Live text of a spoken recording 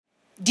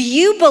Do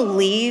you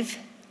believe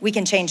we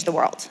can change the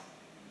world?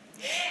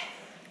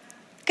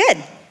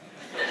 Good.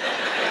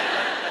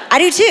 I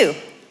do too.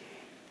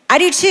 I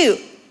do too.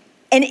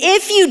 And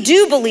if you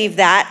do believe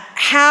that,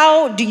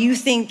 how do you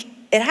think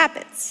it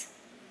happens?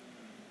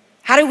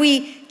 How do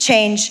we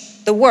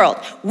change the world?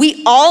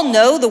 We all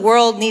know the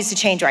world needs to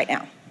change right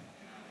now.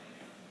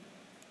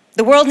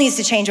 The world needs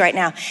to change right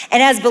now.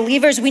 And as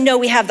believers, we know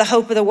we have the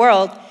hope of the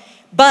world,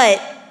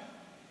 but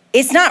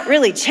it's not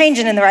really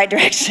changing in the right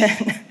direction.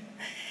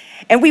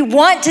 And we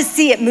want to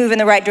see it move in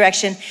the right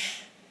direction.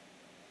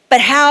 But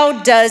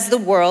how does the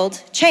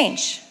world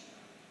change?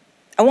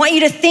 I want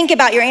you to think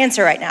about your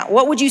answer right now.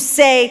 What would you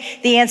say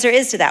the answer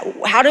is to that?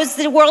 How does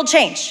the world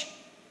change?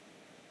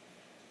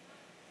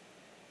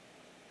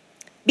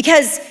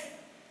 Because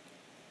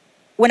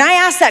when I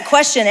ask that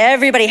question,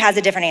 everybody has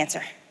a different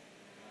answer.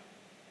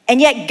 And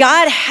yet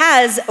God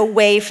has a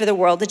way for the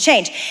world to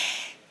change.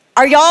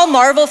 Are y'all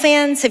Marvel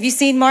fans? Have you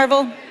seen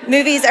Marvel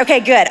movies?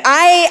 Okay, good.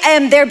 I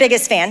am their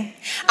biggest fan.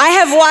 I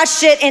have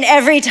watched it in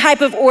every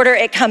type of order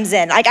it comes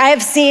in. Like I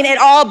have seen it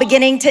all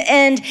beginning to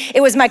end.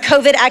 It was my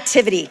COVID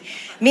activity.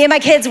 Me and my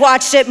kids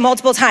watched it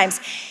multiple times.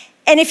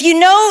 And if you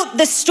know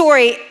the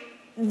story,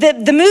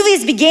 the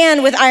movies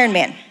began with Iron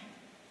Man.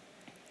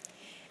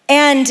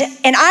 And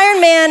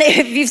Iron Man,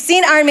 if you've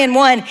seen Iron Man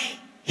 1,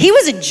 he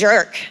was a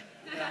jerk.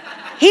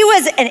 He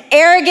was an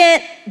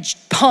arrogant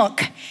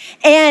punk.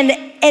 And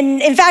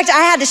in fact,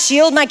 I had to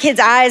shield my kids'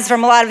 eyes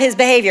from a lot of his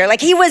behavior.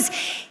 Like he was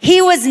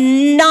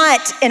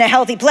not in a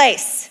healthy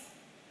place.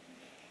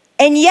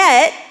 And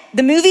yet,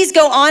 the movies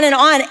go on,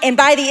 and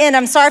by the end,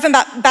 I'm sorry if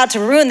I'm about to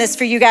ruin this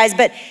for you guys,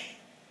 but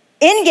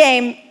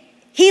Endgame,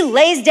 he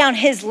lays down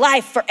his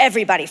life for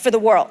everybody, for the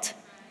world.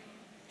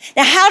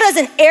 Now, how does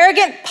an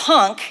arrogant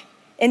punk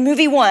in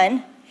movie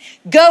 1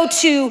 go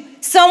to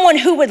someone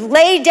who would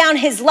lay down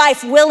his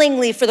life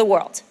willingly for the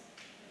world?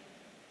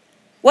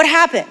 What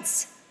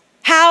happens?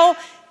 How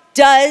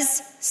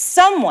does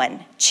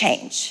someone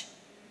change?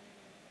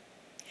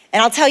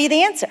 And I'll tell you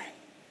the answer.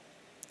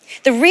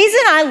 The reason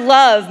I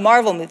love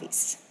Marvel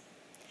movies,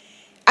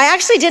 I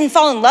actually didn't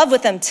fall in love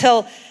with them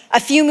till a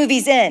few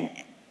movies in.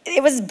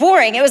 It was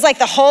boring. It was like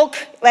the Hulk.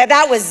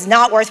 That was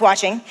not worth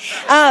watching.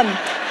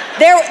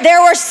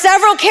 There were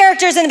several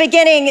characters in the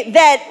beginning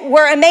that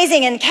were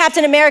amazing, and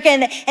Captain America,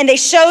 and they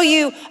show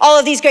you all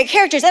of these great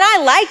characters. And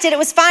I liked it. It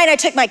was fine. I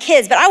took my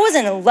kids, but I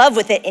wasn't in love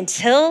with it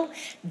until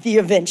the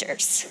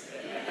Avengers.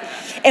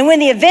 And when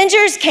the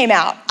Avengers came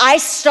out, I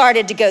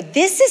started to go,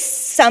 this is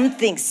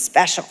something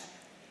special.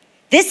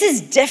 This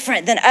is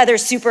different than other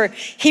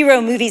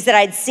superhero movies that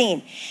I'd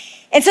seen.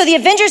 And so the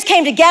Avengers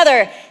came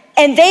together,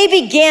 and they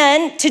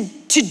began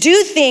to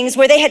do things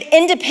where they had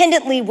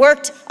independently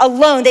worked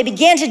alone. They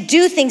began to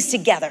do things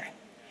together.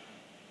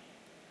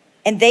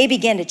 And they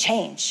began to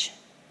change.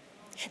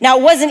 Now,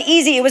 it wasn't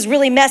easy. It was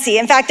really messy.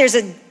 In fact, there's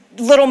a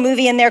little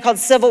movie in there called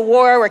Civil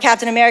War where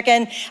Captain America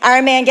and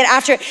Iron Man get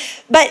after it.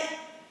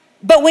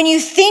 But when you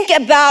think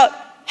about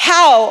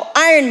how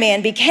Iron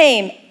Man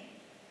became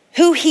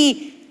who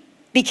he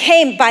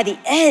became by the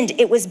end,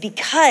 it was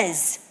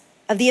because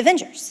of the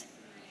Avengers.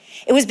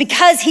 It was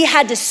because he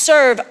had to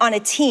serve on a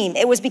team.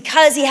 It was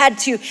because he had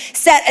to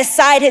set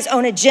aside his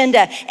own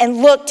agenda and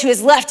look to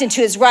his left and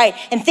to his right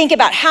and think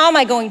about, how am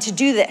I going to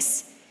do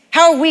this?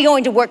 How are we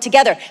going to work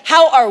together?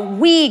 How are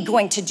we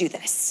going to do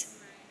this?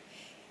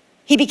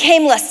 He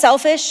became less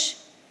selfish,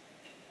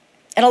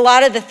 and a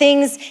lot of the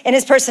things in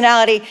his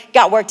personality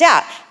got worked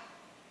out.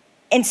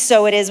 And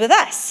so it is with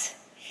us.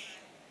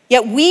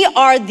 Yet we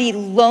are the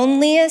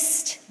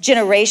loneliest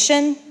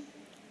generation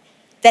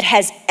that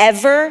has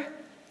ever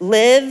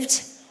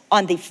lived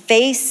on the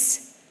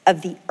face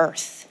of the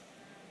earth.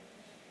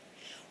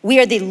 We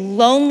are the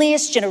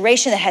loneliest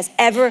generation that has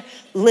ever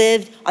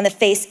lived on the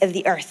face of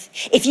the earth.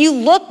 If you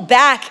look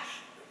back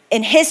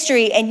in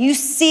history and you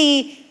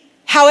see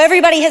how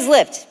everybody has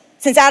lived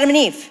since Adam and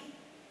Eve,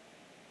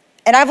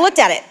 and I've looked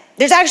at it,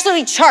 there's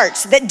actually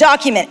charts that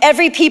document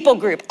every people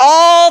group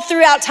all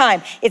throughout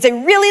time. It's a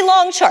really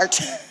long chart,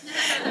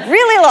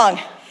 really long.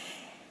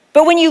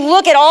 But when you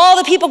look at all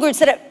the people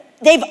groups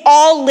they've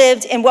all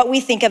lived in what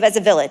we think of as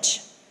a village.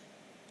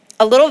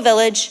 A little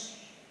village,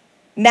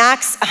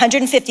 max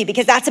 150,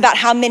 because that's about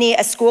how many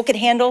a school could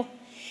handle.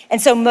 And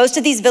so most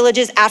of these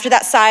villages after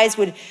that size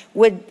would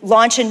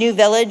launch a new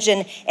village.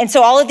 And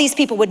so all of these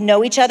people would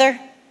know each other.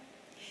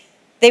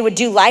 They would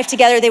do life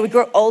together. They would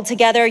grow old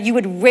together. You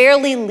would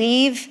rarely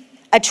leave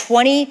a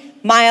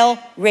 20-mile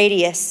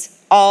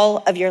radius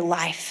all of your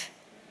life.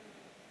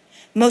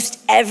 Most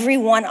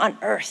everyone on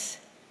earth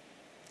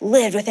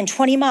lived within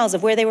 20 miles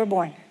of where they were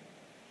born.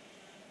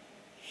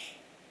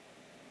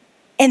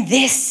 And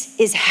this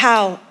is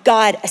how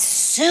God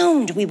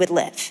assumed we would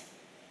live.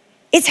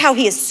 It's how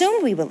he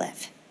assumed we would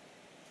live.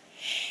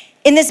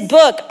 In this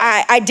book,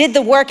 I did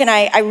the work and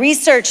I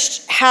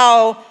researched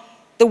how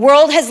the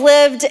world has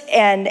lived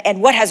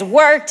and what has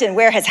worked and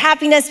where has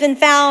happiness been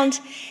found.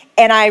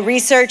 And I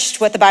researched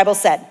what the Bible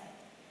said.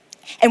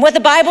 And what the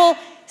Bible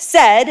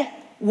said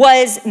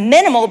was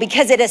minimal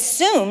because it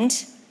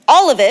assumed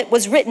all of it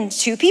was written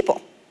to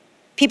people.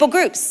 people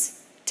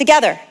groups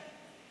together.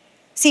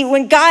 See,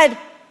 when God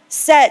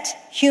set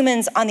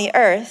humans on the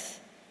earth,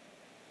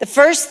 the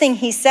first thing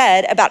he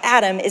said about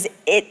Adam is,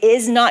 it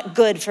is not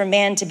good for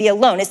man to be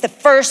alone. It's the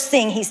first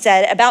thing he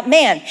said about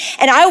man.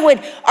 And I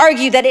would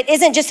argue that it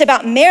isn't just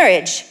about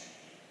marriage,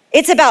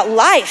 it's about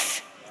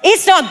life.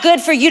 It's not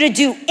good for you to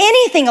do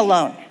anything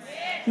alone,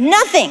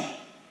 nothing.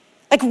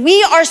 Like,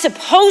 we are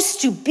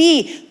supposed to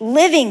be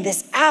living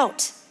this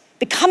out,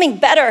 becoming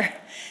better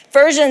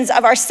versions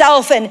of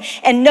ourselves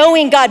and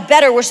knowing God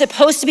better. We're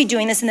supposed to be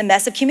doing this in the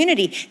mess of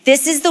community.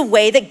 This is the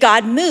way that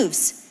God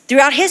moves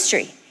throughout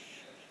history.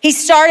 He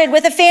started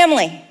with a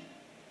family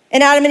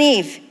in Adam and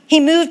Eve. He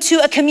moved to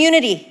a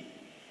community,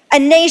 a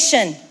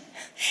nation.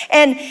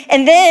 And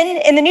then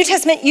in the New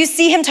Testament, you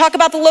see him talk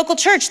about the local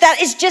church. That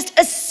is just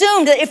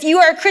assumed that if you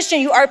are a Christian,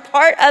 you are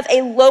part of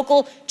a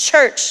local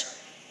church.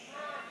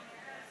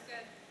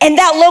 And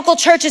that local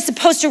church is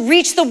supposed to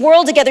reach the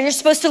world together. You're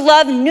supposed to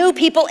love new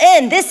people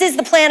in. This is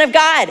the plan of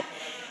God.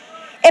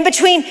 And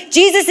between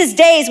Jesus'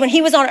 days when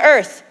he was on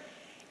earth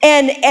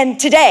and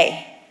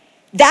today,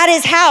 that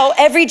is how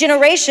every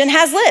generation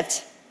has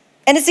lived.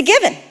 And it's a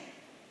given.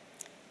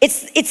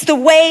 It's the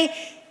way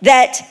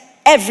that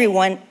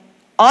everyone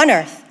on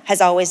earth has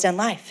always done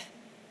life.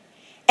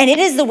 And it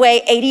is the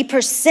way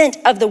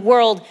 80% of the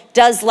world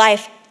does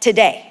life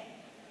today.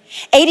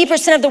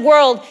 80% of the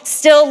world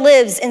still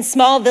lives in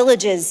small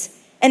villages,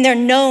 and they're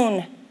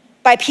known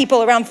by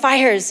people around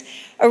fires,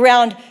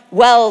 around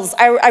wells.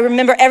 I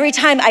remember every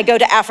time I go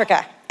to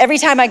Africa, every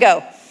time I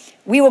go,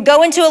 we will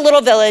go into a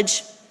little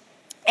village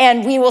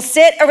and we will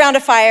sit around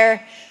a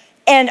fire,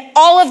 and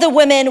all of the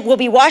women will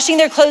be washing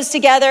their clothes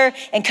together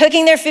and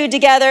cooking their food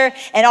together,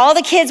 and all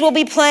the kids will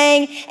be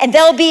playing, and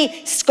they'll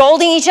be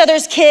scolding each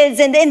other's kids.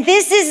 And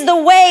this is the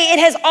way it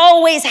has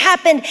always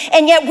happened.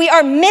 And yet we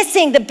are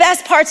missing the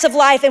best parts of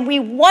life, and we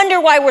wonder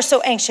why we're so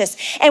anxious,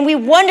 and we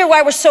wonder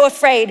why we're so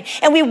afraid,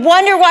 and we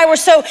wonder why we're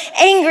so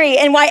angry,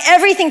 and why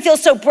everything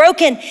feels so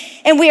broken.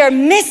 And we are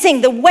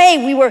missing the way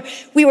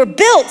we were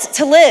built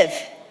to live.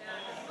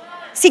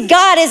 See,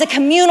 God is a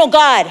communal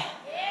God.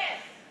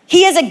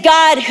 He is a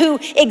God who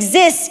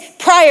exists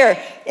prior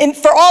and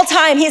for all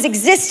time. He has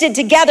existed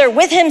together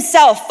with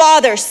himself,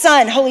 Father,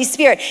 Son, Holy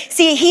Spirit.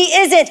 See, he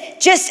isn't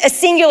just a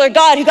singular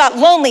God who got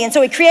lonely and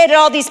so he created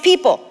all these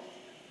people.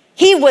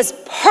 He was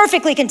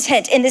perfectly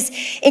content in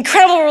this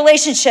incredible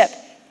relationship.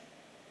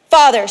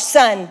 Father,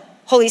 Son,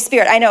 Holy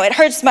Spirit. I know it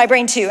hurts my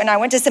brain too, and I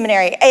went to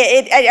seminary.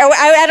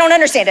 I don't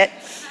understand it.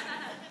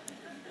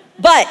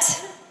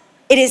 But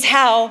it is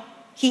how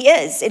he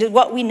is. It is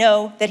what we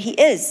know that he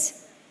is.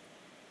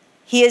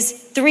 He is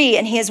three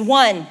and he is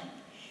one.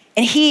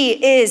 And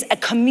he is a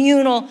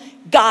communal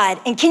God.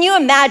 And can you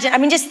imagine? I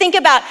mean, just think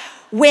about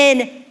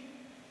when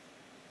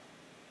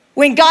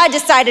God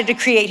decided to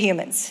create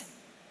humans.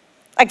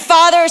 Like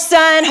Father,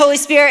 Son, Holy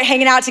Spirit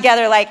hanging out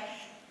together, like,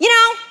 you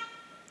know,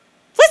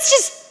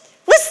 let's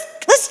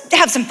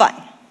have some fun.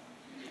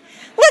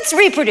 Let's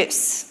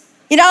reproduce.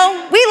 You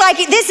know, we like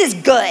it. This is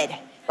good.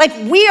 Like,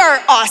 we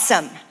are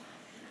awesome.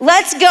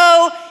 Let's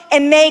go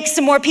and make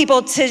some more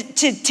people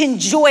to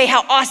enjoy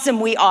how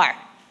awesome we are.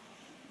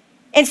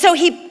 And so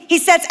he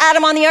sets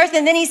Adam on the earth,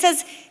 and then he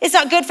says it's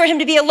not good for him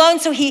to be alone,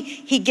 so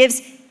he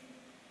gives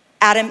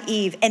Adam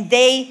Eve, and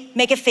they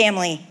make a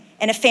family,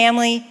 and a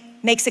family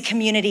makes a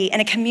community,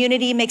 and a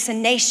community makes a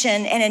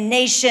nation, and a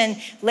nation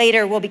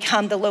later will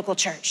become the local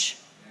church.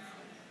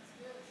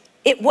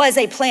 It was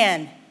a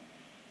plan.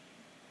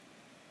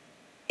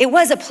 It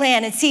was a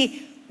plan. And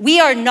see, we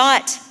are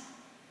not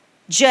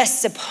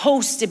just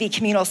supposed to be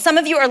communal. Some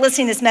of you are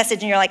listening to this message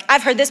and you're like,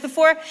 I've heard this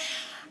before.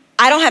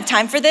 I don't have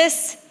time for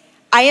this.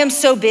 I am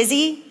so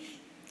busy.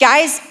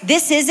 Guys,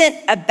 this isn't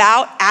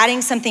about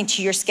adding something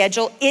to your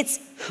schedule. It's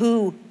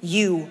who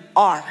you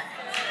are.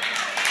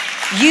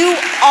 You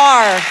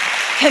are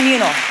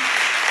communal.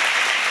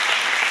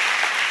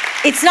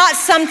 It's not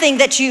something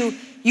that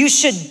you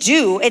should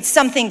do. It's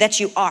something that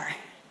you are.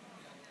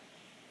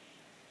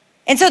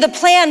 And so the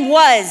plan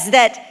was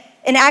that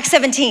in Acts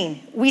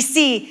 17, we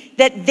see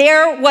that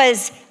there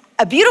was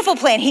a beautiful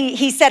plan.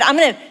 He said, I'm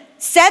gonna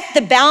set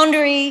the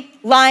boundary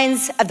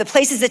lines of the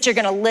places that you're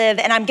gonna live,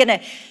 and I'm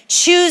gonna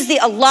choose the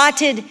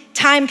allotted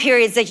time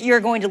periods that you're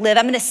going to live.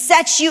 I'm gonna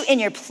set you in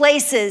your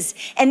places.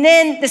 And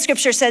then the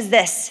scripture says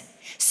this,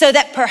 so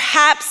that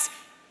perhaps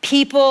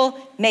people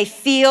may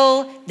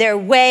feel their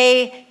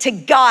way to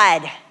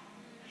God.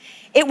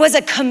 It was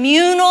a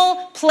communal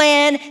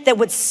plan that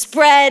would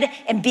spread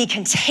and be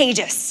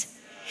contagious.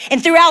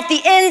 And throughout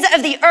the ends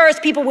of the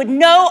earth, people would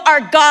know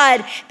our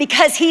God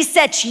because he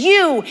sets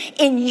you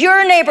in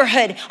your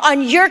neighborhood,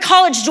 on your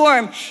college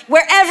dorm,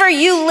 wherever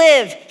you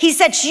live. He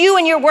sets you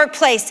in your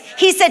workplace.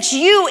 He sets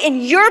you in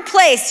your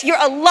place. Your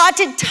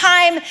allotted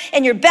time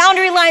and your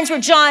boundary lines were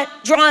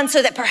drawn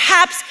so that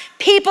perhaps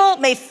people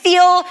may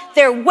feel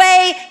their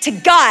way to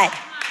God.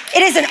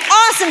 It is an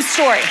awesome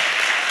story.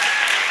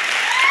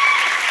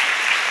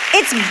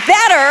 It's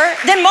better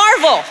than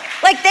Marvel.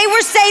 Like, they were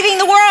saving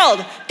the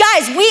world.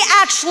 Guys, we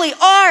actually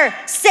are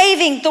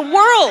saving the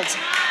world.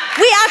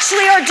 We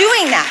actually are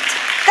doing that.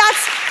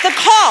 The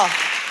call.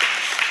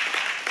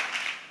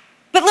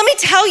 But let me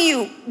tell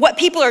you what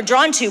people are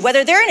drawn to,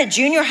 whether they're in a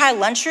junior high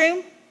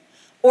lunchroom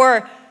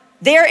or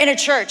they're in a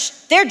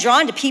church, they're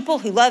drawn to people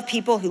who love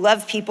people, who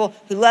love people,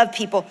 who love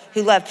people,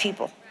 who love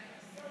people.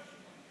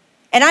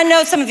 And I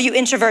know some of you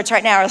introverts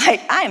right now are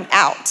like, I am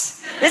out.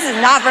 This is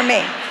not for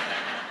me.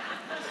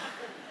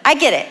 I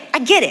get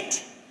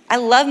it. I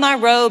love my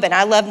robe and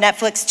I love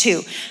Netflix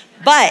too.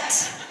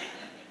 But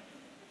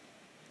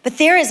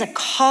there is a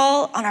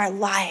call on our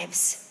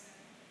lives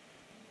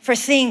for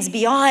things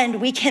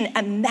beyond we can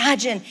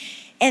imagine,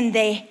 and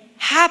they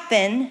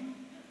happen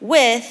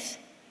with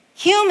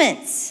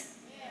humans.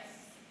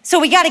 So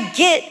we gotta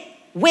get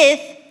with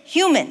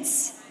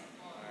humans.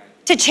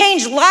 To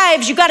change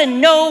lives, you gotta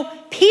know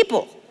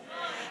people.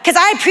 Because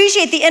I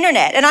appreciate the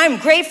internet, and I'm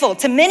grateful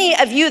to many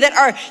of you that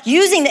are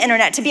using the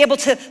internet to be able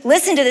to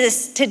listen to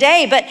this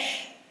today.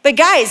 But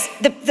guys,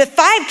 the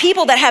 5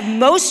 people that have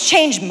most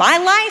changed my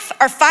life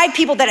are 5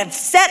 people that have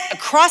sat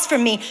across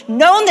from me,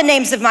 known the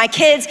names of my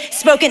kids,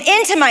 spoken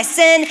into my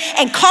sin,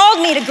 and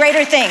called me to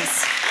greater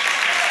things.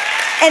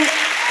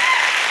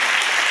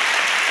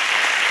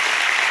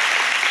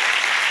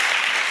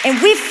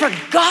 And we've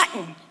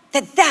forgotten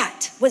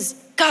that was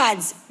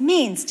God's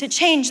means to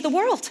change the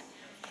world.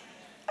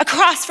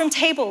 Across from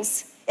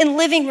tables, in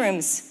living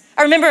rooms.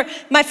 I remember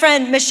my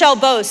friend Michelle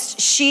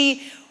Boast,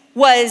 she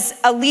was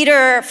a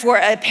leader for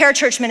a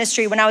parachurch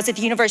ministry when I was at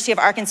the University of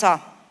Arkansas.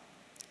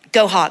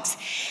 Go Hogs.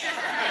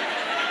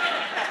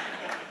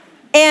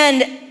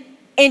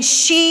 And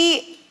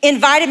she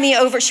invited me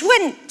over. She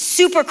wasn't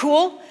super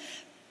cool,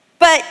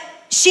 but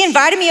she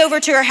invited me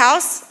over to her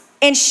house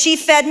and she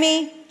fed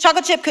me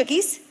chocolate chip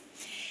cookies.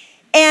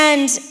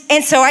 And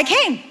so I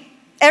came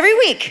every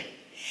week.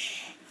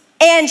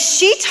 And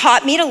she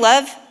taught me to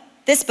love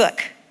this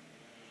book.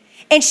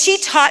 And she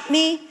taught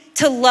me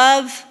to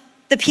love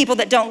the people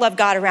that don't love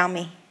God around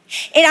me.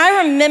 And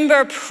I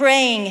remember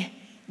praying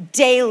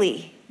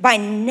daily by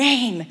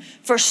name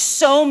for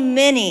so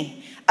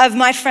many of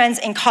my friends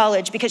in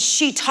college because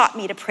she taught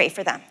me to pray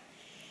for them.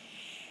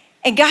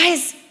 And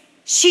guys,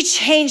 she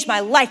changed my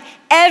life.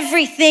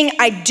 Everything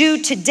I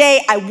do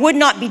today, I would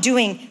not be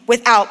doing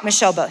without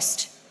Michelle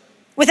Boast.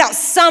 Without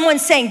someone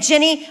saying,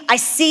 Jenny, I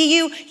see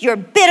you, you're a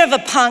bit of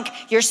a punk,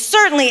 you're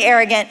certainly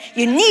arrogant,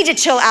 you need to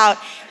chill out,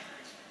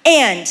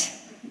 and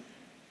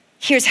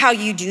here's how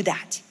you do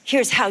that.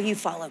 Here's how you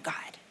follow God.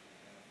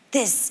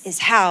 This is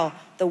how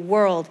the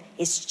world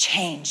is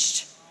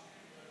changed.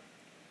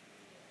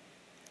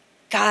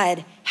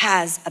 God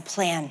has a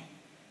plan,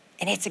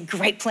 and it's a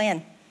great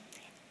plan,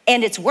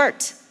 and it's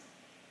worked.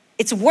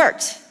 It's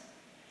worked.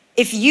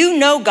 If you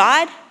know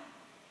God,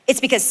 it's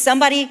because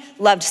somebody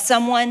loved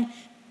someone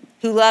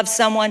who loved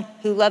someone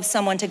who loved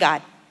someone to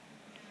God.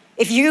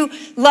 If you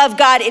love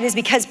God, it is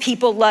because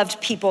people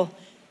loved people,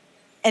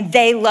 and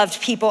they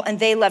loved people, and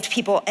they loved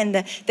people, and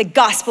the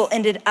gospel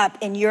ended up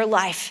in your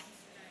life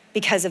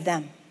because of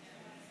them.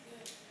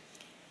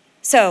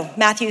 So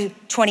Matthew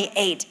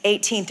 28,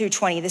 18 through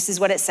 20, this is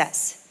what it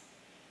says.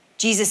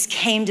 Jesus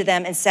came to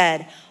them and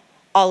said,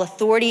 all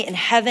authority in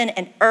heaven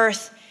and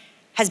earth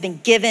has been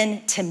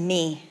given to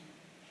me.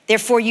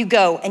 Therefore you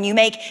go and you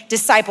make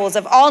disciples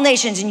of all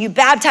nations and you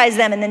baptize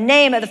them in the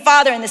name of the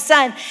Father and the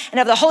Son and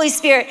of the Holy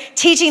Spirit,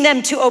 teaching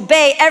them to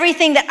obey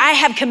everything that I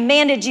have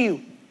commanded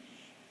you.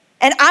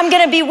 And I'm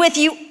gonna be with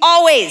you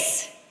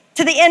always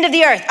to the end of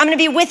the earth. I'm gonna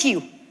be with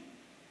you.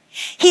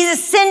 He's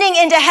ascending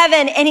into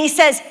heaven and he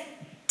says,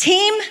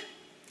 team,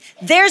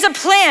 there's a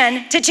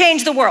plan to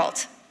change the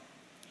world.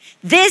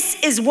 This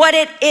is what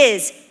it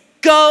is.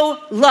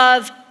 Go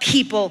love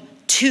people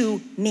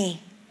to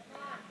me.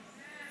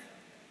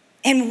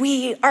 And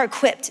we are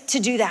equipped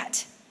to do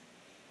that.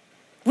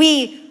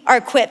 We are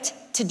equipped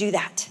to do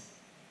that.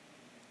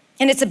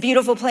 And it's a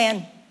beautiful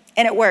plan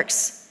and it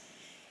works,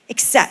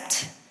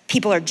 except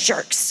people are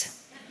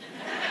jerks.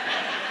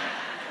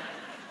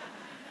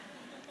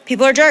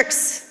 People are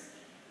jerks.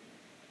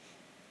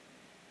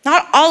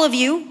 Not all of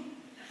you,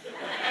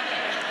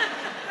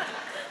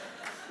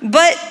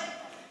 but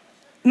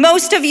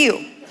most of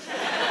you.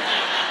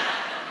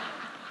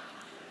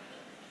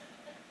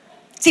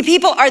 See,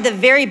 people are the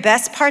very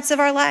best parts of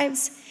our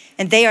lives,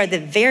 and they are the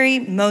very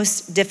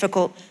most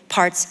difficult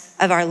parts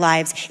of our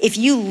lives. If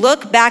you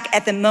look back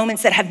at the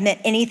moments that have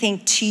meant anything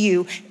to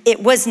you,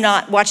 it was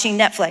not watching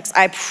Netflix,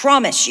 I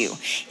promise you.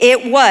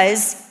 It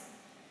was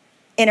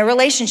in a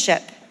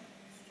relationship.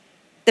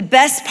 The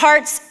best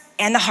parts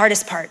and the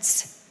hardest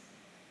parts.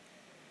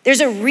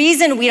 There's a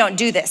reason we don't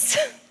do this.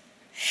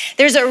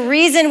 There's a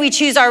reason we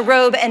choose our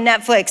robe and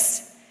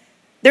Netflix.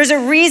 There's a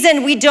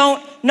reason we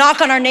don't knock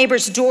on our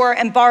neighbor's door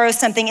and borrow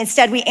something.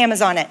 Instead, we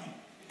Amazon it.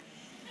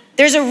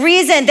 There's a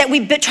reason that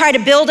we try to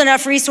build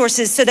enough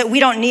resources so that we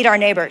don't need our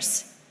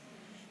neighbors.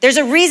 There's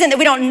a reason that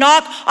we don't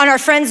knock on our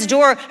friend's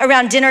door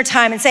around dinner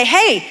time and say,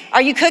 hey,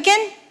 are you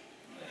cooking?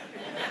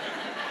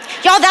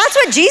 Y'all, that's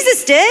what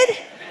Jesus did.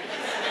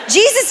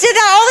 Jesus did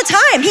that all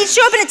the time. He'd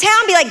show up in a town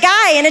and be like,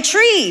 guy in a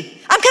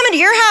tree, I'm coming to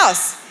your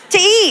house to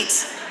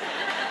eat.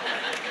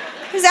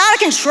 He was out of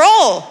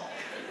control.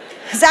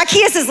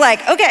 Zacchaeus is like,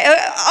 okay,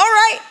 all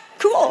right,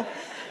 cool.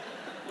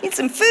 Need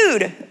some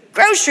food,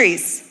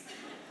 groceries.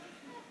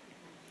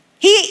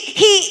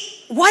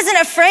 He wasn't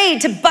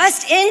afraid to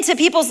bust into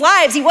people's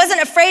lives. He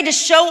wasn't afraid to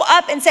show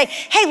up and say,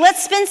 hey,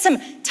 let's spend some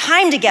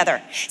time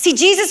together. See,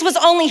 Jesus was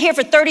only here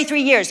for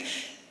 33 years.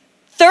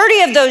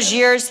 30 of those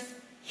years,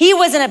 he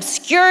was in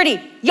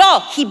obscurity. Y'all,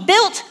 he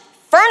built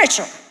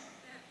furniture.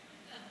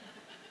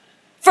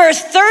 For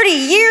 30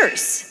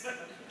 years,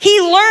 he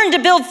learned to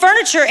build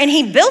furniture and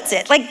he built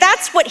it. Like,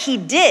 that's what he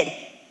did.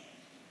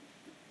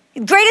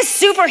 The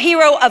greatest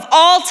superhero of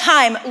all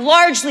time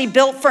largely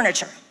built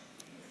furniture.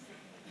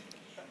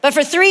 But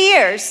for 3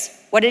 years,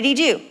 what did he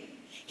do?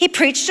 He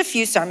preached a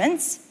few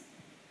sermons.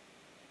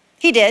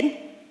 He did.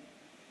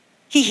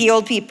 He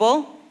healed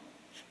people.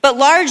 But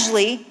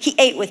largely, he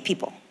ate with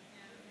people.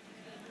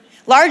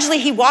 Largely,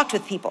 he walked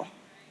with people.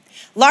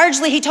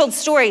 Largely, he told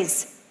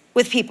stories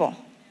with people.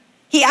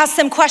 He asked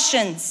them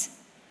questions.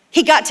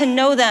 He got to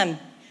know them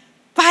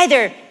by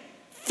their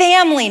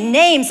family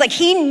names. Like,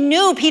 he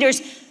knew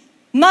Peter's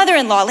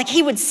mother-in-law, like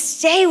he would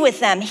stay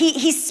with them.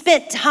 He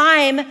spent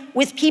time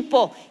with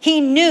people. He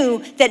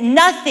knew that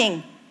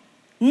nothing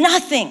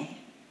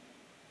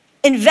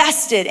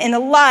invested in the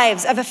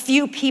lives of a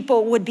few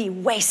people would be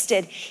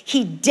wasted.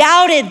 He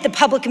doubted the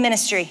public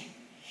ministry.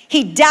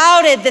 He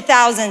doubted the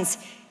thousands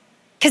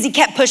because he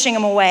kept pushing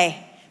them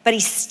away. But he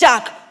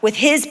stuck with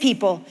his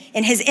people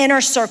in his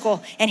inner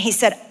circle and he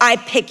said, I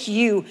pick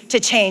you to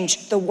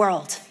change the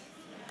world.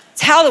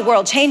 It's how the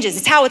world changes.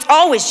 It's how it's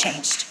always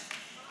changed.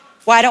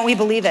 Why don't we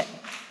believe it?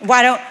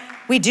 Why don't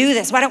we do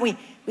this? Why don't we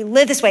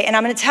live this way? And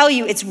I'm gonna tell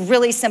you, it's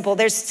really simple.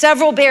 There's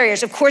several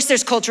barriers. Of course,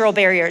 there's cultural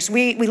barriers.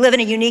 We live in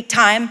a unique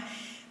time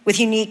with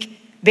unique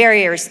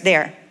barriers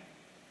there.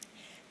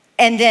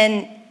 And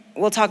then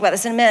we'll talk about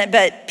this in a minute,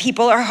 but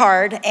people are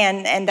hard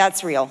and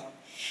that's real.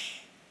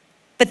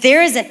 But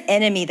there is an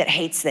enemy that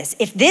hates this.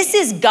 If this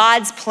is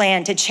God's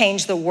plan to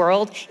change the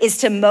world, is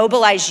to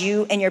mobilize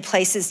you in your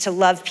places to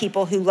love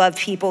people who love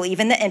people,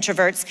 even the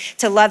introverts,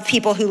 to love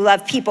people who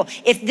love people.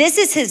 If this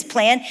is his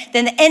plan,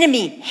 then the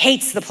enemy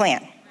hates the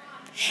plan.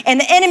 And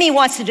the enemy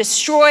wants to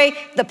destroy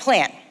the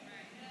plan.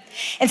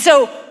 And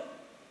so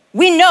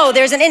we know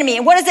there's an enemy.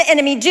 And what does the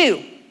enemy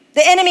do?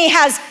 The enemy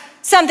has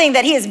something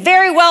that he is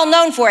very well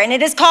known for, and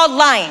it is called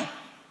lying.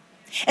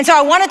 And so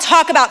I want to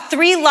talk about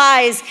 3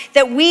 lies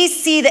that we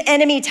see the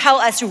enemy tell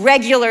us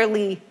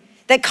regularly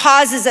that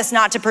causes us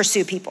not to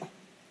pursue people.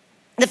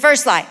 The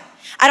first lie,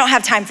 I don't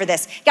have time for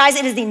this. Guys,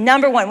 it is the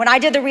number one. When I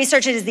did the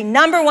research, it is the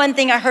number one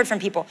thing I heard from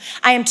people.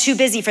 I am too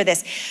busy for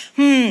this.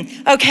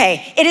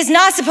 Okay, it is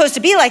not supposed to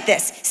be like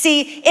this.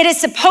 See, it is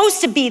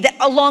supposed to be that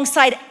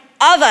alongside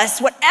of us,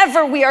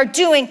 whatever we are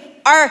doing,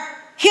 are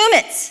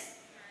humans.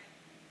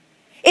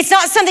 It's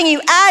not something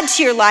you add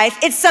to your life.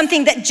 It's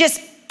something that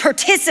just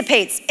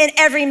participates in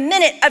every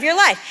minute of your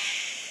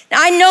life. Now,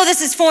 I know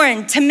this is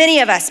foreign to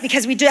many of us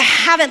because we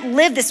haven't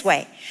lived this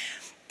way.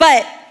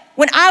 But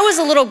when I was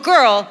a little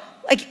girl,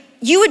 like,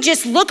 you would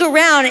just look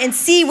around and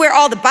see where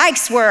all the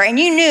bikes were, and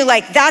you knew,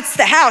 like, that's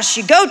the house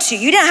you go to.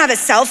 You didn't have a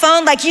cell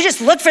phone. Like, you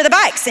just look for the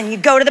bikes and you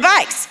go to the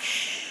bikes.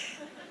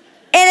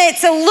 And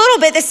it's a little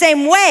bit the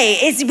same way.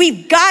 Is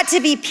we've got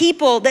to be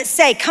people that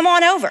say, come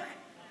on over.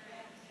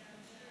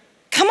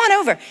 Come on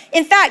over.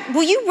 In fact,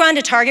 will you run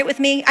to Target with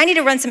me? I need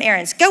to run some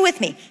errands. Go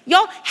with me.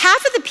 Y'all,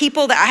 half of the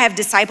people that I have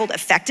discipled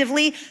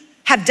effectively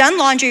have done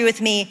laundry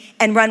with me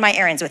and run my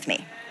errands with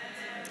me.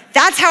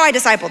 That's how I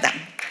discipled them.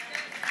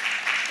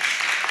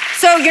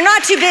 So you're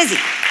not too busy.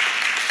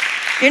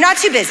 You're not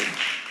too busy.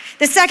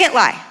 The second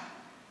lie,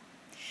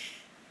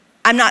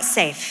 I'm not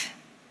safe.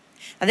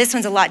 Now this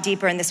one's a lot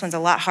deeper and this one's a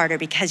lot harder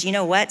because you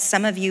know what?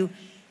 Some of you,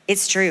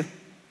 it's true.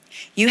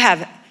 You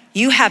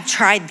have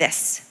tried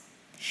this.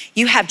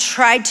 You have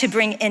tried to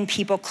bring in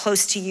people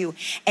close to you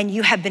and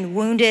you have been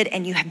wounded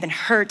and you have been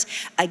hurt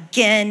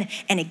again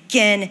and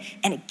again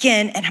and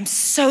again. And I'm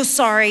so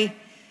sorry.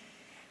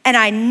 And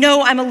I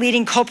know I'm a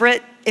leading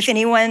culprit if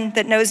anyone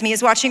that knows me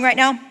is watching right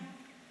now.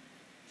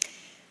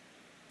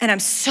 And I'm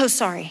so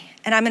sorry.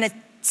 And I'm gonna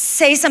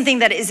say something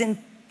that is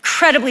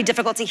incredibly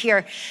difficult to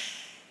hear.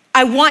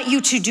 I want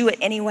you to do it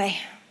anyway.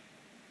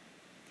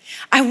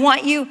 I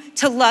want you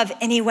to love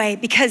anyway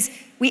because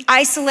we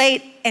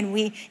isolate and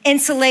we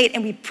insulate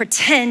and we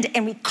pretend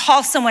and we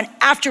call someone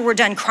after we're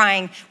done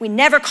crying. We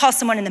never call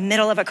someone in the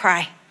middle of a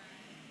cry.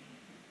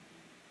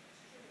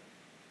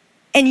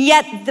 And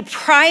yet the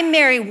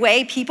primary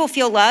way people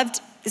feel loved,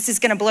 this is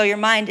gonna blow your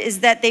mind, is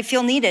that they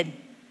feel needed.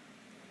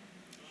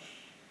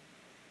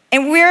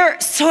 And we're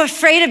so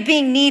afraid of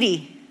being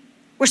needy.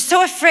 We're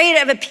so afraid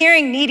of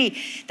appearing needy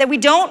that we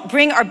don't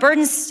bring our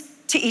burdens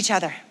to each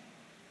other.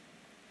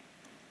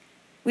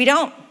 We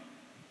don't.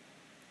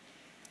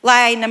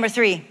 Lie number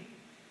 3,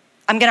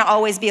 I'm gonna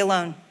always be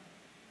alone.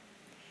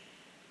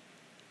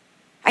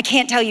 I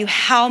can't tell you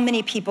how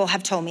many people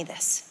have told me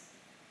this.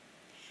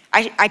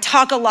 I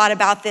talk a lot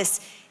about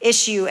this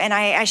issue and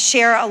I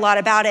share a lot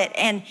about it.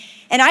 And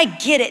And I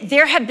get it.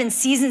 There have been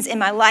seasons in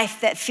my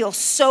life that feel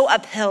so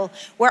uphill,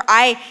 where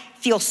I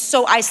feel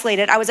so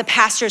isolated. I was a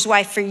pastor's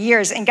wife for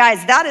years, and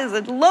guys, that is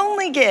a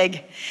lonely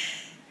gig.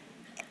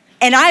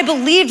 And I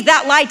believed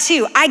that lie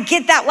too. I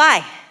get that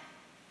lie.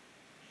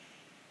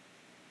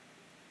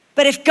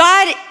 But if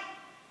God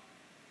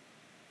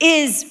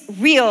is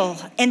real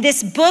and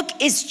this book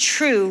is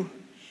true,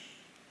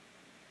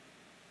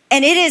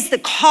 and it is the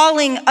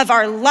calling of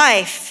our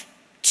life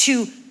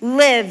to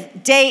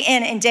live day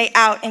in and day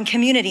out in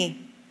community,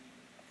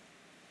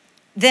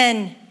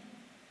 then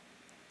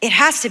it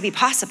has to be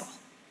possible.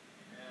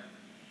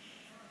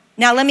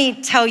 Now, let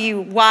me tell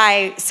you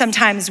why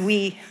sometimes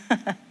we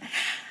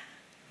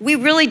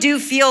really do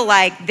feel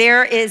like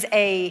there is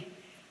a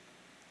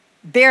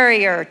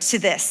barrier to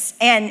this.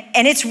 And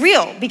it's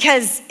real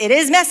because it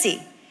is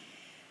messy.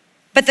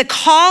 But the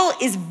call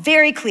is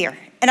very clear.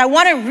 And I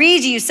want to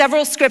read you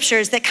several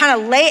scriptures that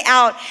kind of lay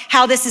out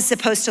how this is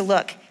supposed to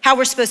look, how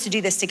we're supposed to do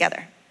this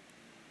together.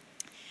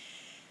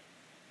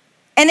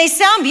 And they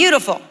sound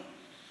beautiful.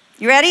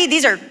 You ready?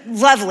 These are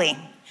lovely.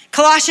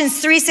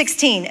 Colossians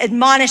 3:16,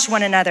 admonish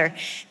one another.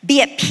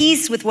 Be at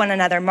peace with one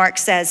another, Mark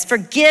says.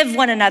 Forgive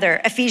one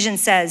another,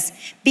 Ephesians says.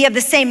 Be of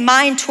the same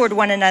mind toward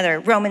one another,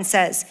 Romans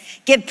says.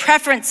 Give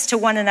preference to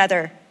one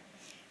another.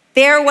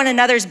 Bear one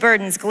another's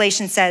burdens,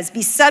 Galatians says.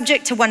 Be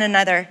subject to one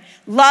another.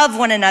 Love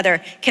one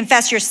another.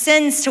 Confess your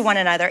sins to one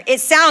another. It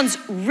sounds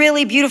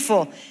really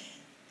beautiful.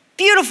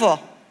 Beautiful.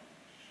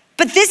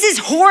 But this is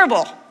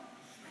horrible.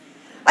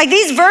 Like,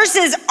 these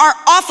verses are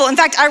awful. In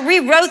fact, I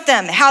rewrote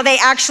them, how they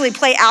actually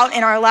play out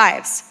in our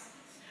lives.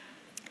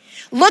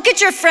 Look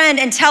at your friend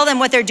and tell them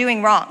what they're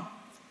doing wrong.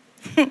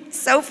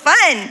 So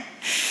fun.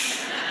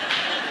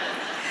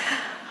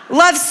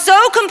 Love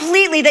so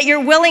completely that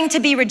you're willing to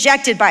be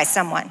rejected by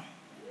someone.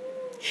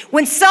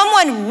 When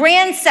someone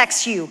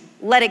ransacks you,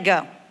 let it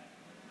go.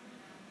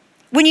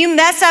 When you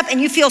mess up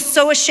and you feel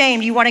so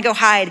ashamed, you want to go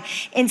hide.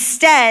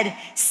 Instead,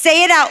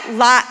 say it out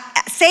loud.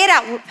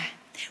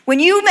 When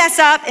you mess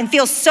up and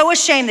feel so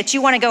ashamed that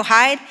you want to go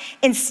hide,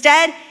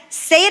 instead,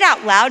 say it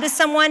out loud to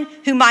someone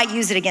who might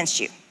use it against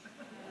you.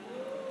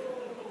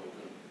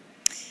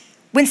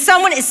 When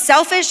someone is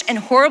selfish and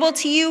horrible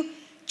to you,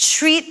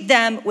 treat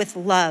them with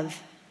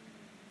love.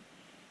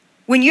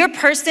 When your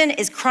person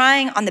is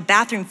crying on the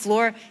bathroom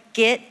floor,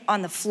 get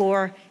on the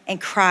floor and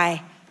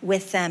cry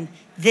with them.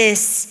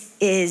 This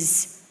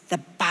is the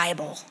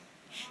Bible.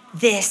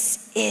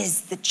 This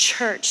is the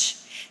church.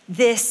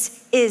 This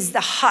is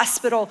the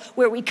hospital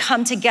where we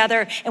come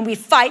together and we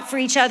fight for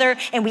each other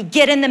and we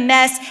get in the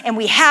mess and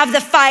we have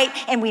the fight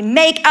and we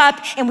make up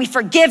and we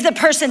forgive the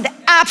person that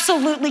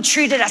absolutely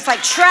treated us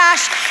like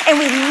trash, and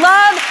we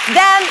love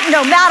them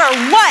no matter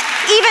what,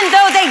 even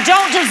though they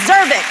don't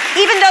deserve it,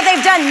 even though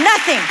they've done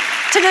nothing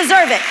to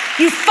deserve it.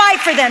 You fight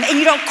for them and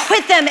you don't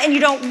quit them and you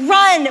don't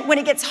run when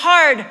it gets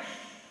hard.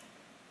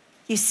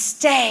 You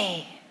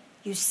stay,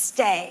 you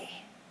stay,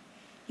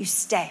 you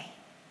stay.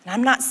 And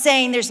I'm not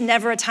saying there's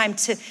never a time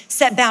to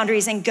set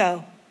boundaries and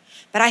go,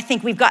 but I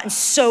think we've gotten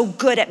so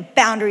good at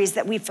boundaries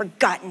that we've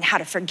forgotten how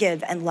to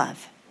forgive and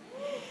love.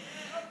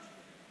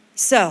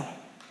 So,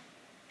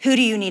 who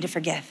do you need to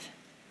forgive?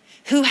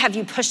 Who have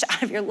you pushed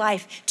out of your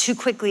life too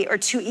quickly or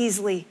too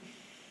easily?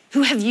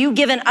 Who have you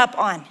given up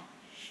on?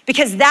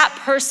 Because that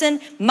person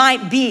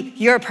might be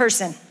your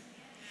person.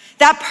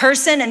 That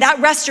person and that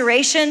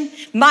restoration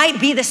might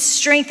be the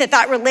strength that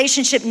that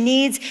relationship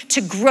needs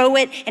to grow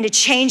it and to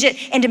change it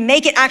and to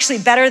make it actually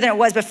better than it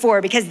was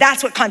before, because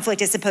that's what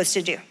conflict is supposed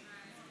to do.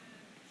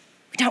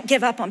 We don't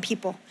give up on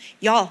people.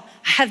 Y'all,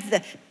 I have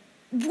the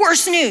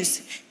worst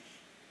news.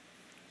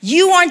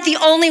 You aren't the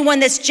only one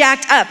that's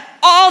jacked up.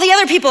 All the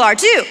other people are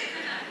too.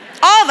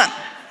 All of them.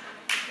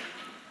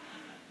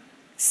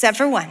 Except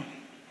for one.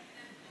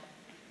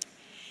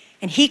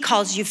 And he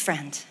calls you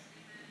friend.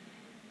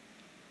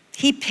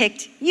 He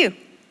picked you.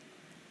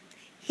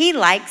 He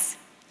likes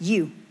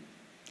you.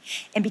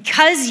 And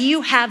because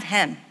you have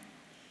him,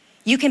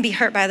 you can be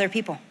hurt by other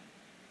people.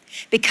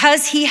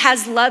 Because he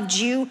has loved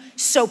you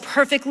so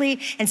perfectly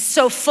and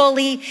so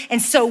fully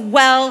and so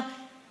well,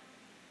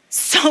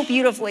 so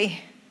beautifully,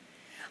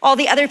 all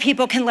the other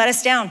people can let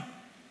us down.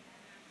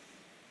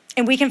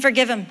 And we can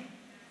forgive him.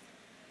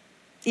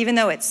 Even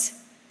though it's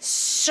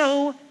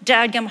so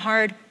dadgum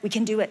hard, we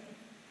can do it.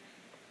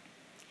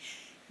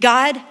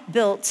 God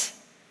built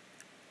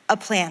a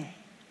plan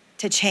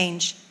to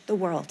change the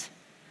world.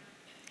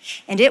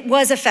 And it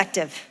was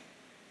effective.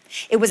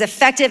 It was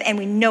effective, and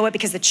we know it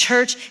because the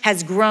church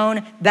has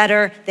grown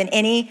better than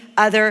any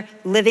other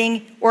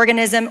living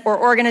organism or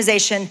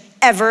organization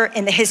ever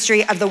in the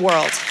history of the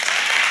world.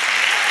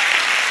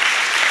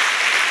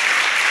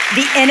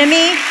 The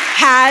enemy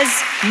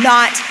has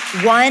not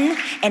won,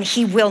 and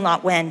he will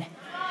not win,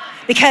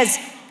 because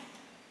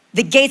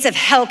the gates of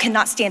hell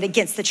cannot stand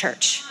against the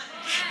church.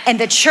 And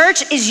the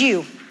church is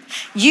you.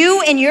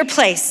 You in your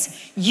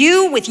place,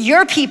 you with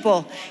your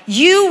people,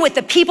 you with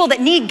the people that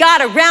need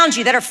God around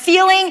you, that are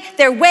feeling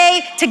their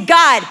way to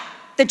God.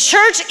 The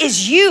church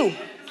is you.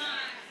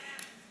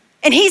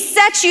 And he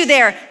set you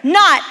there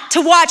not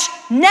to watch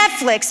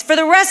Netflix for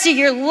the rest of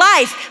your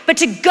life, but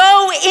to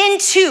go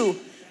into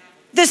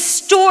the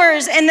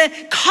stores and the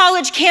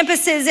college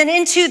campuses and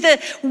into the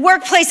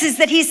workplaces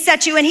that he's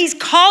set you. And he's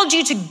called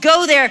you to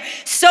go there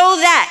so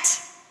that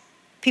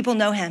people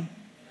know him.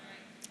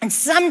 And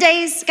some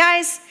days,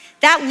 guys,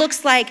 that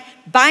looks like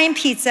buying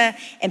pizza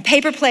and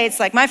paper plates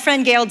like my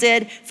friend Gail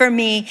did for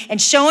me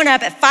and showing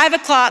up at 5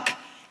 o'clock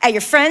at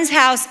your friend's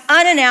house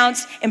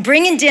unannounced and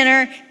bringing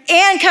dinner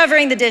and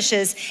covering the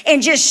dishes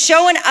and just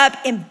showing up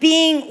and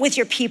being with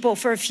your people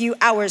for a few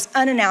hours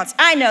unannounced.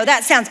 I know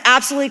that sounds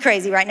absolutely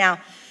crazy right now,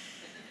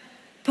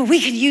 but we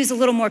could use a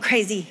little more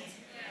crazy.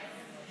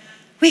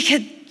 We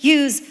could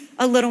use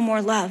a little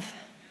more love.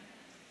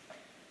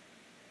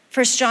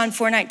 1 John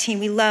 4:19,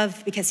 we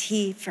love because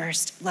he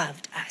first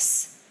loved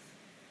us.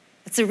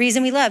 That's the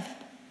reason we love.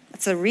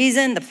 That's the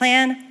reason the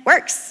plan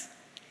works.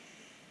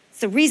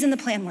 It's the reason the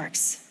plan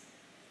works.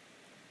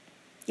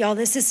 Y'all,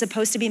 this is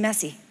supposed to be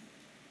messy.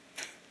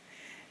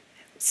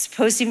 It's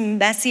supposed to be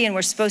messy, and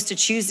we're supposed to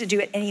choose to do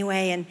it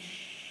anyway,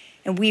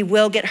 and we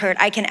will get hurt.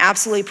 I can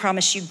absolutely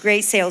promise you,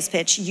 great sales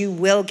pitch, you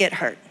will get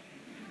hurt.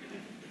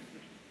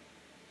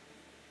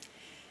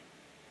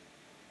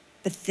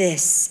 But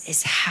this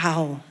is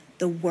how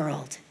the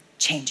world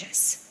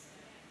changes.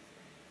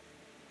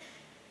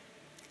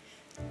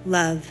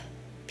 Love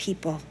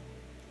people.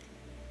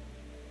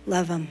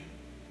 Love them.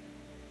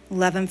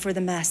 Love them for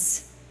the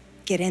mess.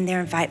 Get in there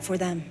and fight for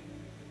them.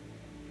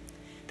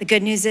 The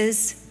good news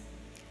is,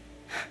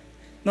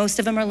 most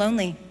of them are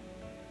lonely.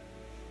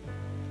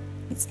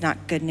 It's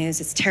not good news,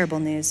 it's terrible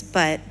news,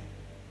 but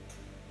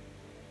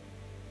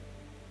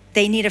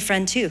they need a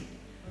friend too.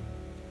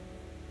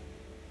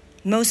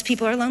 Most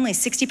people are lonely,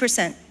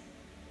 60%.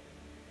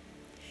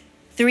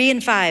 3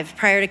 in 5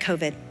 prior to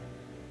COVID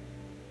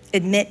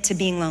admit to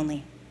being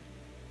lonely.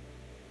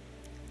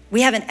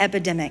 We have an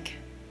epidemic,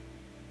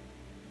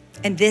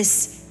 and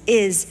this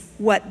is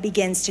what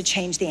begins to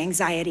change the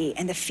anxiety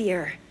and the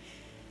fear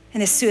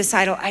and the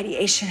suicidal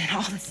ideation and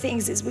all the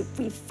things is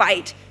we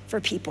fight for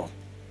people.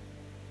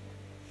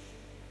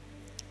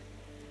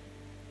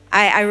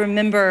 I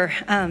remember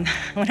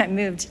when I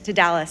moved to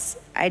Dallas,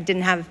 I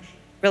didn't have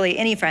really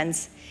any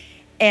friends.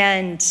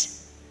 And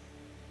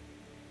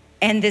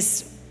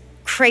this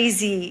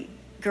crazy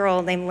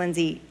girl named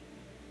Lindsay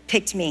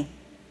picked me.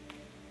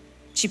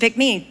 She picked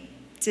me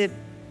to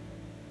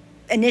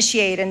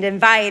initiate and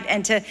invite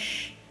and to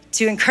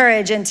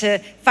encourage and to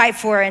fight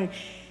for, and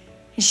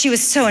she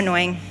was so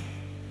annoying.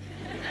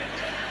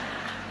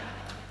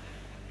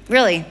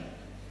 Really,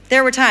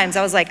 there were times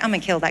I was like, I'm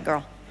gonna kill that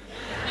girl.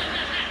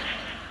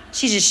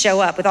 She'd just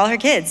show up with all her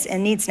kids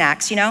and need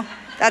snacks, you know?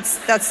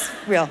 That's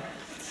real.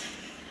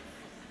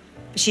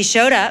 But she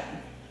showed up,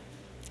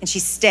 and she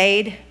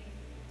stayed,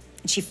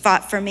 and she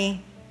fought for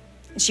me,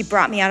 and she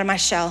brought me out of my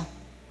shell.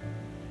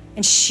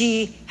 And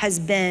she has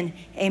been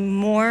a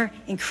more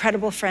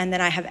incredible friend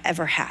than I have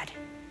ever had.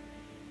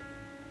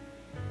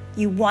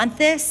 You want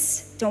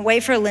this? Don't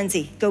wait for a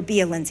Lindsay. Go be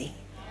a Lindsay.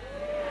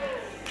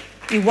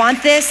 You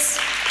want this?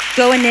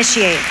 Go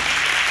initiate.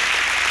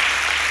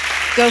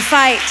 Go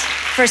fight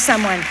for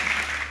someone.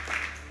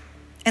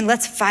 And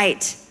let's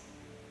fight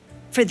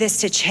for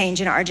this to change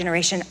in our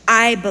generation.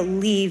 I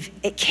believe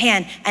it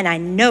can, and I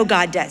know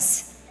God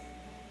does.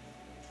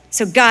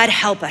 So God,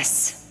 help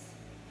us.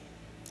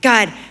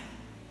 God,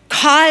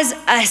 cause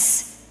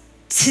us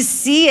to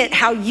see it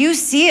how you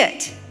see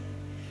it,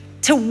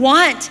 to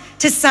want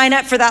to sign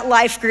up for that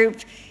life group,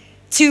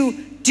 to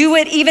do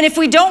it even if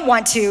we don't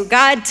want to,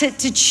 God,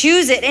 to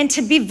choose it and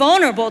to be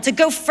vulnerable, to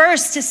go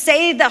first, to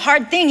say the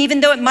hard thing,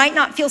 even though it might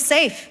not feel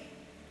safe.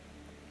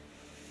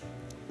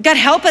 God,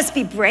 help us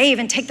be brave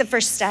and take the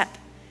first step.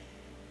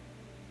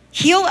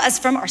 Heal us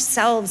from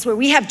ourselves where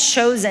we have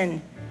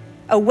chosen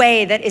a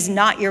way that is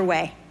not your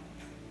way.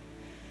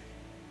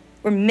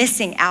 We're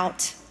missing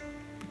out.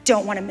 We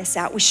don't want to miss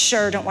out. We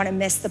sure don't want to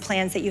miss the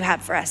plans that you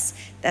have for us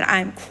that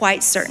I'm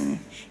quite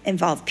certain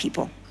involve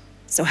people.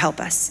 So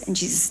help us in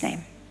Jesus'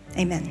 name.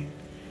 Amen.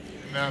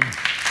 Amen.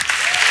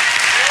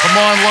 Come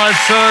on,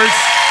 Life Church.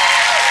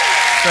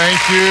 Thank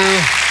you.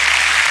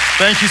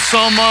 Thank you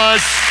so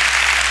much.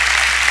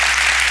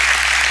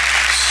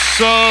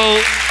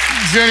 So,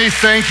 Jenny,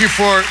 thank you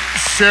for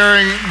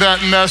sharing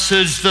that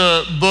message.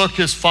 The book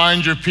is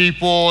Find Your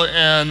People,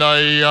 and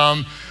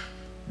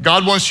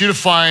God wants you to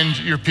find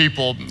your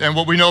people. And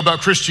what we know about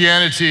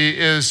Christianity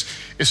is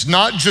it's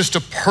not just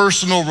a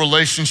personal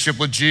relationship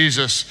with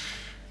Jesus.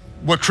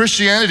 What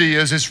Christianity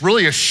is, it's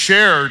really a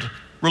shared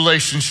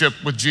relationship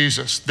with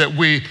Jesus, that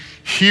we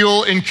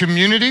heal in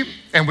community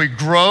and we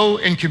grow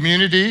in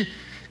community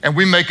and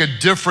we make a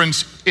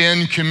difference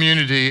in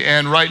community.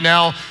 And right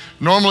now,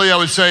 normally I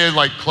would say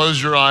like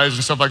close your eyes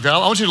and stuff like that. I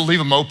want you to leave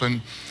them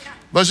open.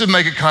 Let's just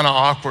make it kind of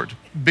awkward,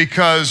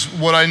 because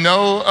what I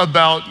know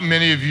about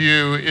many of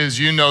you is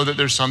you know that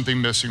there's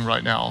something missing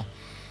right now.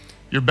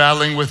 You're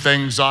battling with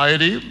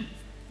anxiety,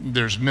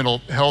 there's mental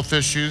health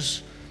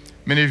issues.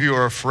 Many of you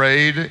are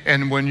afraid,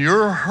 and when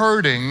you're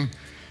hurting,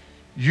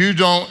 you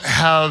don't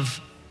have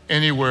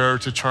anywhere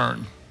to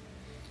turn.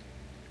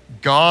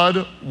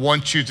 God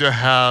wants you to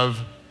have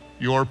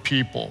your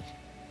people.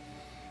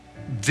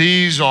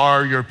 These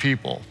are your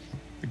people.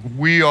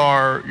 We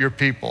are your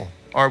people.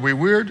 Are we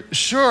weird?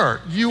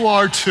 Sure, you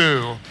are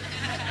too.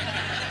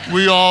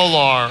 We all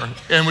are,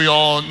 and we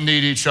all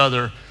need each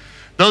other.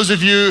 Those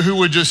of you who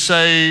would just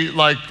say,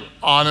 like,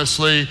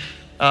 honestly,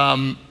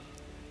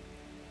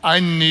 I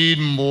need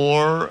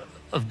more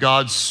of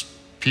God's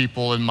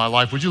people in my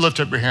life. Would you lift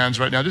up your hands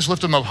right now? Just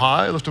lift them up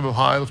high, lift them up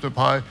high, lift them up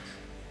high.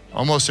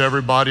 Almost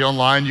everybody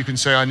online, you can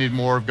say, I need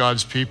more of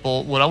God's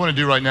people. What I want to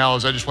do right now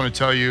is I just want to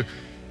tell you,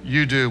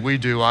 you do, we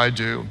do, I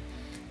do.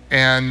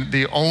 And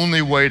the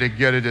only way to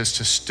get it is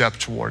to step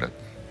toward it,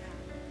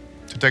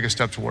 to take a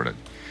step toward it.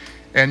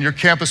 And your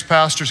campus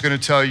pastor is going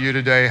to tell you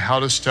today how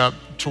to step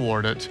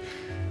toward it.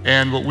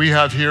 And what we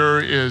have here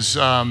is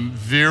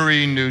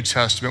very New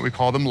Testament. We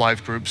call them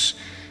life groups.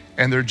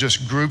 And they're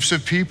just groups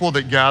of people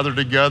that gather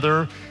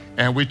together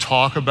and we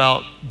talk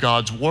about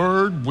God's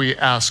word, we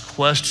ask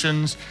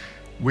questions,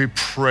 we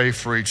pray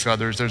for each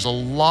other. There's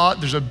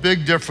a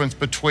big difference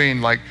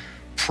between like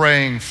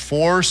praying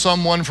for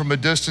someone from a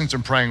distance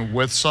and praying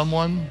with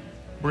someone.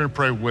 We're gonna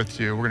pray with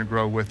you, we're gonna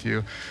grow with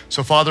you.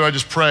 So Father, I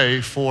just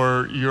pray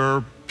for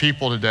your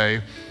people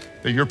today,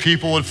 that your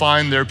people would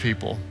find their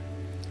people.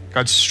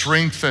 God,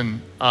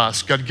 strengthen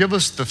us. God, give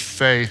us the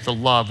faith, the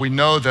love. We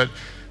know that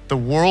the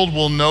world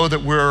will know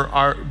that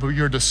we're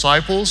your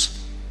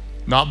disciples,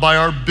 not by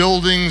our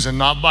buildings and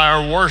not by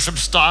our worship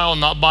style,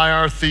 not by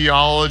our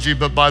theology,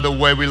 but by the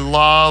way we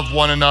love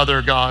one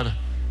another, God.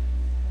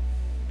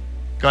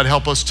 God,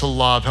 help us to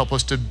love, help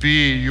us to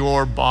be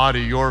your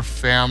body, your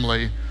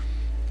family.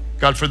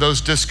 God, for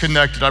those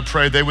disconnected, I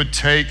pray they would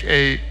take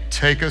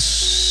a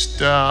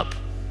step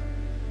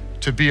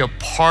to be a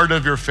part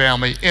of your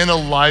family in a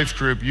life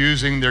group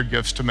using their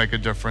gifts to make a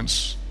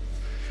difference.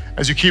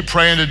 As you keep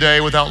praying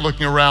today without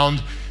looking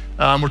around,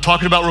 we're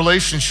talking about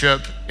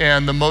relationship,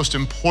 and the most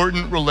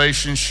important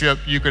relationship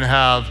you can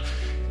have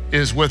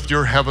is with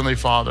your Heavenly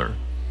Father.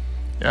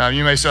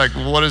 You may say, like,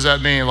 well, what does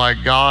that mean?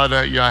 Like, God,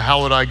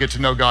 how would I get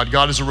to know God?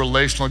 God is a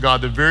relational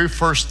God. The very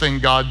first thing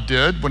God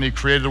did when he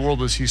created the world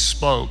was he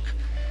spoke,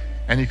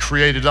 and he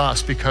created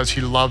us because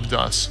he loved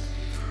us.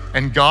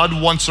 And God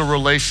wants a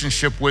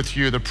relationship with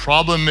you. The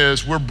problem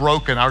is we're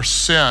broken, our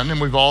sin, and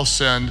we've all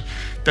sinned,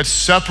 that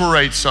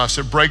separates us.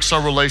 It breaks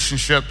our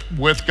relationship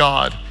with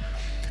God.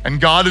 And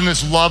God in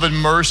his love and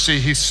mercy,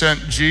 he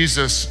sent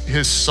Jesus,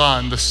 his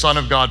son, the Son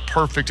of God,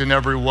 perfect in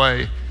every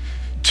way,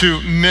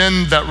 to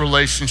mend that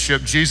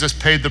relationship. Jesus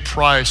paid the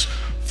price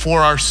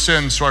for our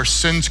sins so our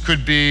sins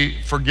could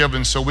be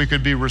forgiven, so we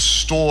could be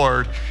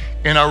restored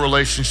in our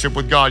relationship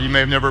with God. You may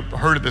have never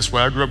heard it this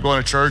way. I grew up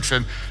going to church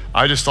and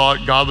I just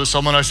thought God was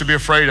someone I should be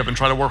afraid of and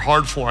try to work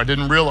hard for. I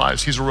didn't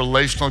realize he's a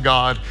relational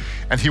God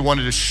and he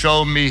wanted to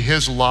show me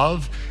his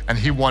love and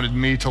he wanted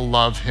me to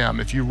love him.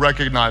 If you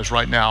recognize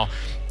right now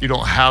you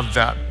don't have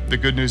that, the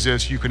good news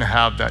is you can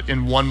have that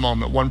in one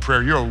moment, one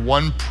prayer. You're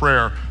one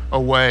prayer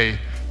away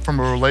from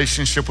a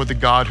relationship with the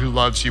God who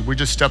loves you. We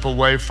just step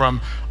away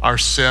from our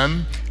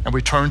sin and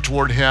we turn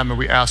toward him and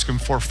we ask him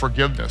for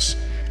forgiveness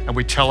and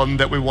we tell him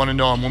that we want to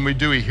know him. When we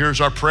do, he hears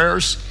our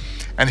prayers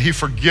and he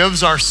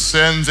forgives our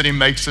sins and he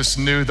makes us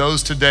new.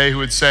 Those today who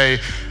would say,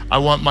 I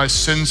want my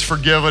sins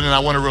forgiven and I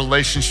want a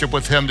relationship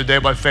with him today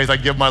by faith, I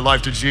give my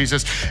life to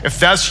Jesus. If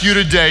that's you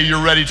today,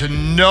 you're ready to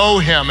know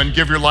him and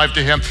give your life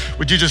to him,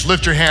 would you just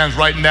lift your hands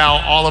right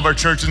now, all of our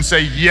church, and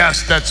say,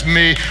 yes, that's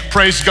me.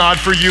 Praise God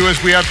for you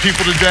as we have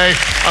people today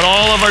at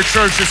all of our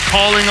churches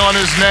calling on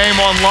his name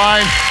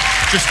online.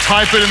 Just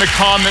type it in the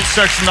comment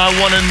section, I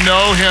want to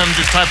know him.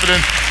 Just type it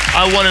in,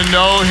 I want to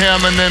know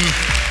him, and then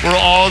we're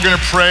all gonna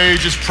pray.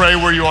 Just pray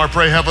where you are.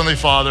 Pray, Heavenly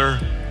Father,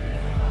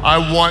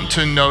 I want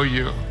to know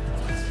you.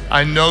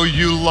 I know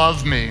you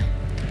love me.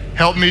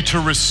 Help me to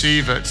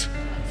receive it.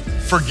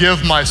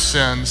 Forgive my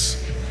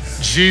sins.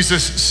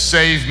 Jesus,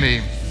 save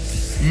me.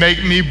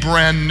 Make me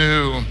brand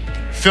new.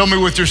 Fill me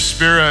with your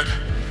Spirit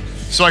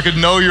so I could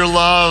know your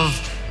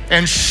love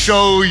and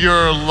show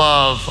your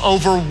love.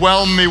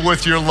 Overwhelm me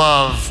with your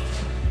love.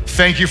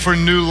 Thank you for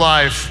new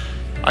life.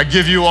 I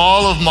give you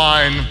all of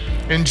mine.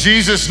 In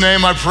Jesus'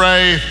 name I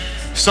pray.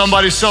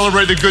 Somebody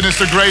celebrate the goodness,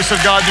 the grace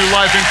of God, new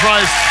life in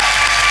Christ.